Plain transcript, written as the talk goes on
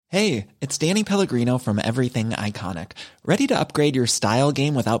Hey, it's Danny Pellegrino from Everything Iconic. Ready to upgrade your style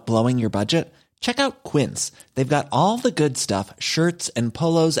game without blowing your budget? Check out Quince. They've got all the good stuff, shirts and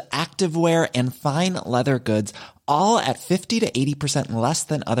polos, activewear, and fine leather goods, all at 50 to 80% less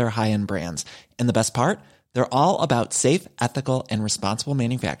than other high-end brands. And the best part? They're all about safe, ethical, and responsible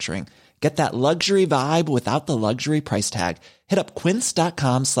manufacturing. Get that luxury vibe without the luxury price tag. Hit up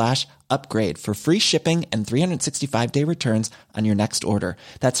quince.com/upgrade for free shipping and 365-day returns on your next order.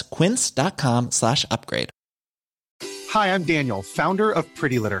 That's quince.com/upgrade. Hi, I'm Daniel, founder of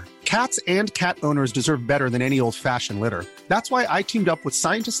Pretty Litter. Cats and cat owners deserve better than any old-fashioned litter. That's why I teamed up with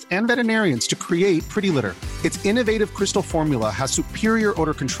scientists and veterinarians to create Pretty Litter. Its innovative crystal formula has superior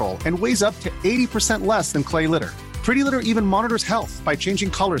odor control and weighs up to 80% less than clay litter. Pretty Litter even monitors health by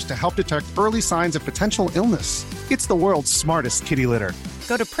changing colors to help detect early signs of potential illness. It's the world's smartest kitty litter.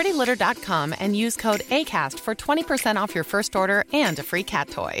 Go to prettylitter.com and use code ACAST for 20% off your first order and a free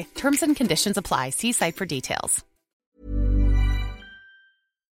cat toy. Terms and conditions apply. See site for details.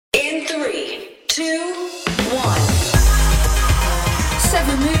 In 3, 2, 1.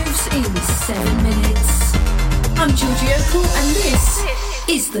 7 moves in 7 minutes. I'm Georgie Okell and this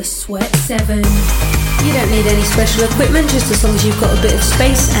is the Sweat 7. You don't need any special equipment, just as long as you've got a bit of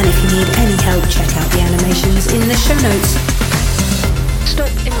space, and if you need any help, check out the animations in the show notes. Stop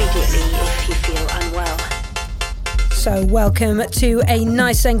immediately if you feel unwell. So welcome to a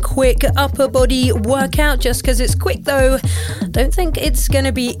nice and quick upper body workout. Just because it's quick though, don't think it's going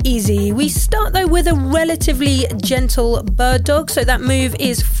to be easy. We start though with a relatively gentle bird dog. So that move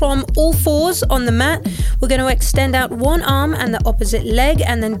is from all fours on the mat. We're going to extend out one arm and the opposite leg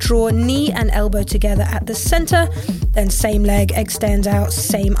and then draw knee and elbow together at the center. Then same leg extends out,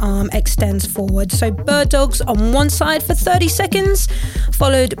 same arm extends forward. So bird dogs on one side for 30 seconds,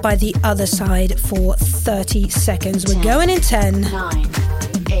 followed by the other side for 30 seconds. We're going in 10. 9,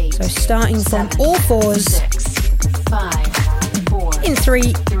 8, so starting from 7, all fours. 6, 5, 4, in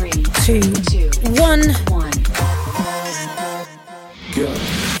 3, 3, 2, 1. Go.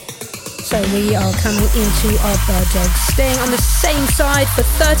 So we are coming into our bird dog, staying on the same side for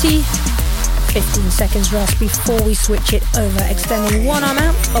 30. 15 seconds rest before we switch it over. Extending one arm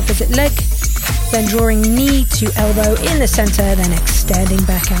out, opposite leg. Then drawing knee to elbow in the center, then extending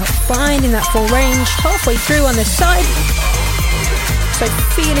back out, finding that full range halfway through on this side. So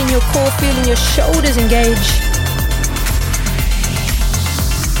feeling your core, feeling your shoulders engage.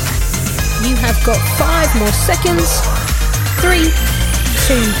 You have got 5 more seconds. 3,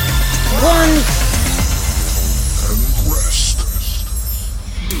 2, 1.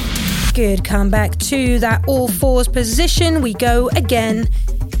 Good, come back to that all fours position. We go again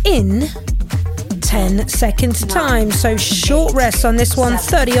in 10 seconds time. So short rest on this one,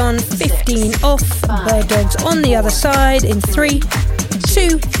 30 on, 15 off. Bird dogs on the other side in 3,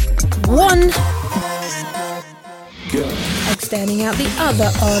 2, 1. Go. Extending out the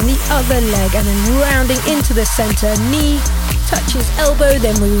other arm, the other leg, and then rounding into the center. Knee touches elbow,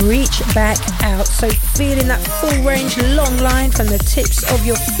 then we reach back out. So feeling that full range, long line from the tips of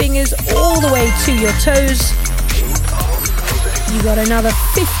your fingers all the way to your toes. You got another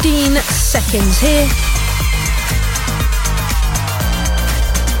 15 seconds here.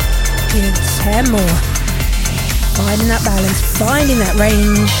 Good, 10 more. Finding that balance, finding that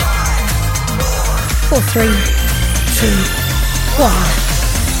range. 4, 3, 2, 1.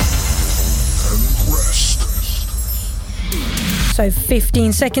 So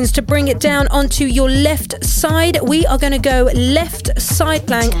 15 seconds to bring it down onto your left side. We are going to go left side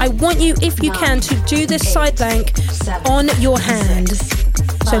plank. I want you, if you can, to do this side plank on your hand.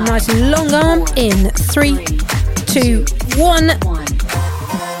 So nice and long arm in 3, 2, 1.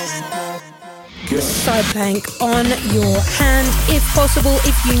 Side plank on your hand. If possible,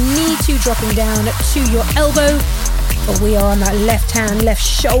 if you need to, dropping down to your elbow. But we are on that left hand, left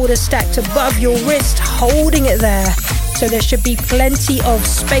shoulder stacked above your wrist, holding it there. So there should be plenty of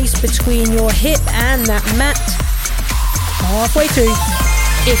space between your hip and that mat. Halfway through.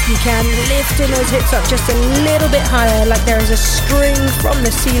 If you can, lifting those hips up just a little bit higher, like there is a string from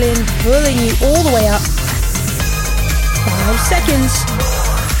the ceiling pulling you all the way up. 5 seconds.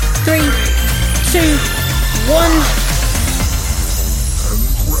 3, 2, 1.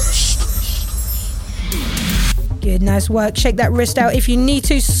 Good, nice work. Shake that wrist out. If you need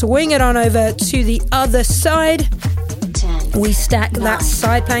to, swing it on over to the other side. 10, We stack 9, that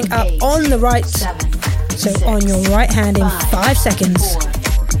side plank up 8, on the right. 7, So 6, on your right hand in 5 seconds.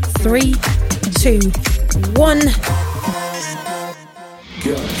 3, 2, 1.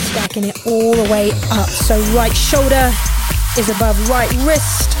 Go. Stacking it all the way up. So right shoulder is above right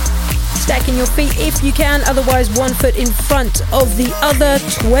wrist. Stacking your feet if you can, otherwise 1 foot in front of the other.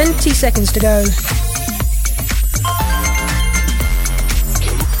 20 seconds to go.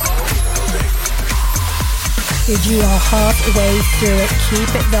 Good, you are halfway through it.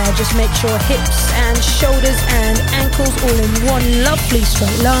 Keep it there. Just make sure hips and shoulders and ankles all in one lovely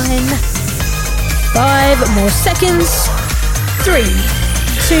straight line. 5 more seconds. 3,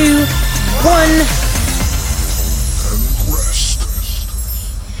 2, 1.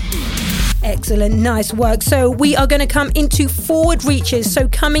 Excellent, nice work. So we are going to come into forward reaches. So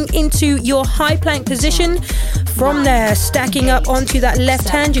coming into your high plank position. From there, stacking up onto that left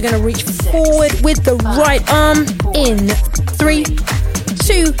hand, you're going to reach forward with the right arm in 3,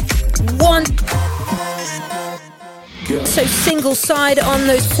 2, 1. Good. So single side on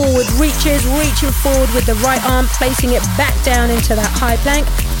those forward reaches, reaching forward with the right arm, placing it back down into that high plank.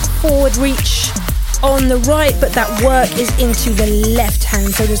 Forward reach on the right, but that work is into the left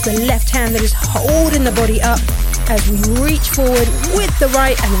hand. So there's the left hand that is holding the body up as we reach forward with the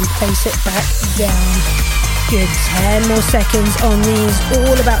right and then place it back down. Good, 10 more seconds on these.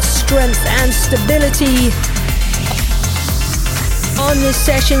 All about strength and stability. On this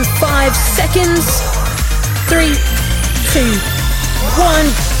session, 5 seconds. 3, 2, 1.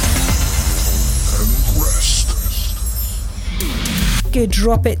 Good,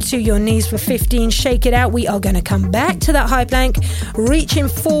 drop it to your knees for 15. Shake it out. We are going to come back to that high plank. Reaching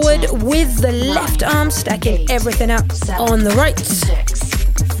forward with the left arm, stacking everything up on the right.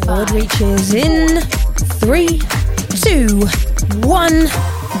 Forward reaches in 3, 2, 1.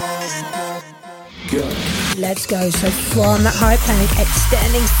 Good. Let's go. So from that high plank,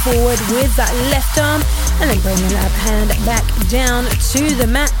 extending forward with that left arm and then bringing that hand back down to the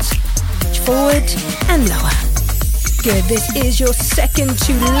mat. Reach forward and lower. Good. This is your second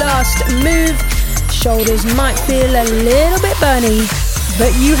to last move. Shoulders might feel a little bit burny,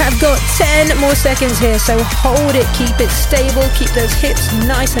 but you have got 10 more seconds here, so hold it, keep it stable, keep those hips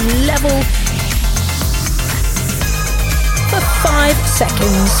nice and level. For 5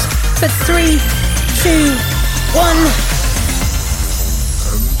 seconds. For 3, 2, 1.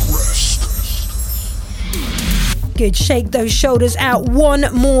 Good, shake those shoulders out.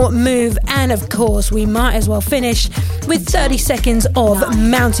 One more move, and of course, we might as well finish with 30 seconds of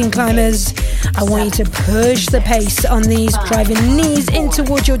mountain climbers. I want you to push the pace on these, driving knees in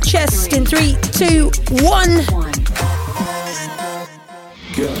towards your chest in 3, 2, 1.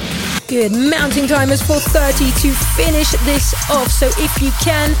 Good, mountain climbers for 30 to finish this off. So if you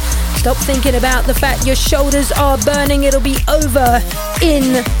can, stop thinking about the fact your shoulders are burning. It'll be over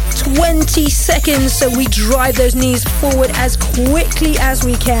in 20 seconds. So we drive those knees forward as quickly as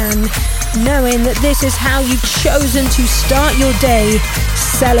we can, knowing that this is how you've chosen to start your day.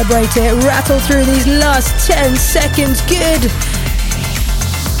 Celebrate it. Rattle through these last 10 seconds. Good.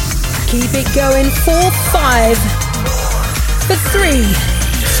 Keep it going for 5, for 3,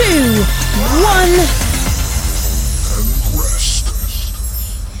 2, 1.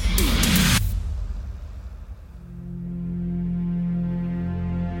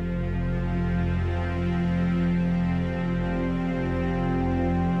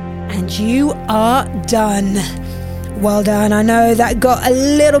 And you are done. Well done. I know that got a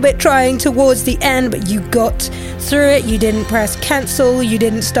little bit trying towards the end, but you got through it. You didn't press cancel. You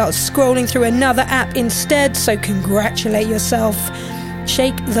didn't start scrolling through another app instead, so congratulate yourself.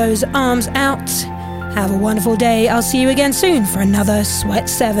 Shake those arms out. Have a wonderful day. I'll see you again soon for another Sweat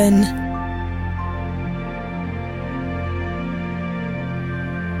 7.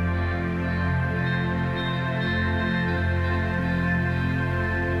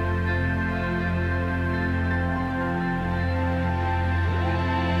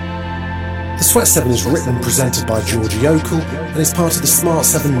 The Sweat 7 is written and presented by Georgie Okell and is part of the Smart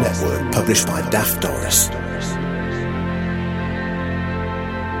 7 network, published by Daft Doris.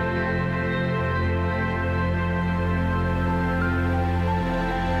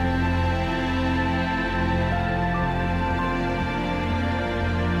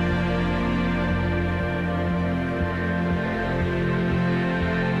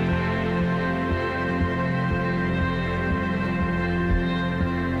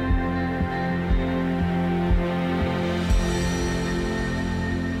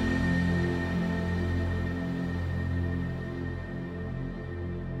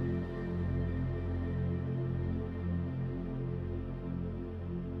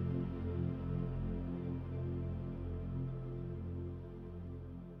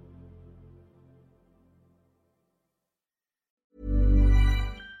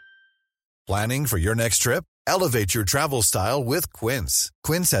 Planning for your next trip? Elevate your travel style with Quince.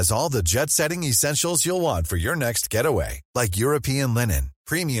 Quince has all the jet-setting essentials you'll want for your next getaway, like European linen,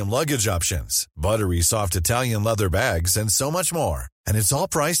 premium luggage options, buttery soft Italian leather bags, and so much more. And it's all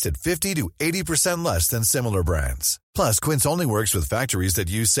priced at 50 to 80% less than similar brands. Plus, Quince only works with factories that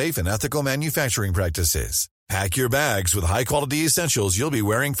use safe and ethical manufacturing practices. Pack your bags with high-quality essentials you'll be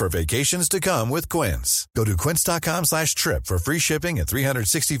wearing for vacations to come with Quince. Go to quince.com/trip for free shipping and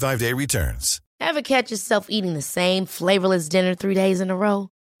 365-day returns. Ever catch yourself eating the same flavorless dinner 3 days in a row?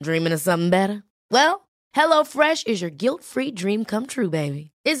 Dreaming of something better? Well, HelloFresh is your guilt-free dream come true,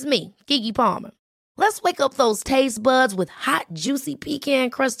 baby. It's me, Keke Palmer. Let's wake up those taste buds with hot, juicy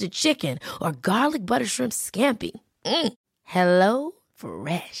pecan-crusted chicken or garlic butter shrimp scampi.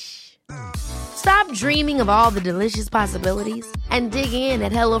 HelloFresh. Stop dreaming of all the delicious possibilities and dig in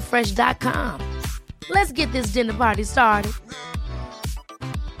at HelloFresh.com. Let's get this dinner party started.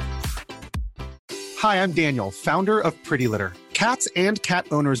 Hi, I'm Daniel, founder of Pretty Litter. Cats and cat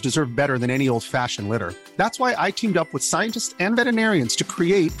owners deserve better than any old-fashioned litter. That's why I teamed up with scientists and veterinarians to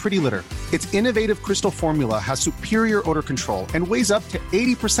create Pretty Litter. Its innovative crystal formula has superior odor control and weighs up to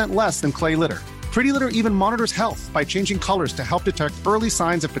 80% less than clay litter. Pretty Litter even monitors health by changing colors to help detect early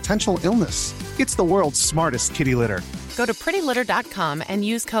signs of potential illness. It's the world's smartest kitty litter. Go to prettylitter.com and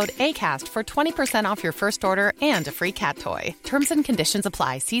use code ACAST for 20% off your first order and a free cat toy. Terms and conditions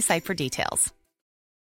apply. See site for details.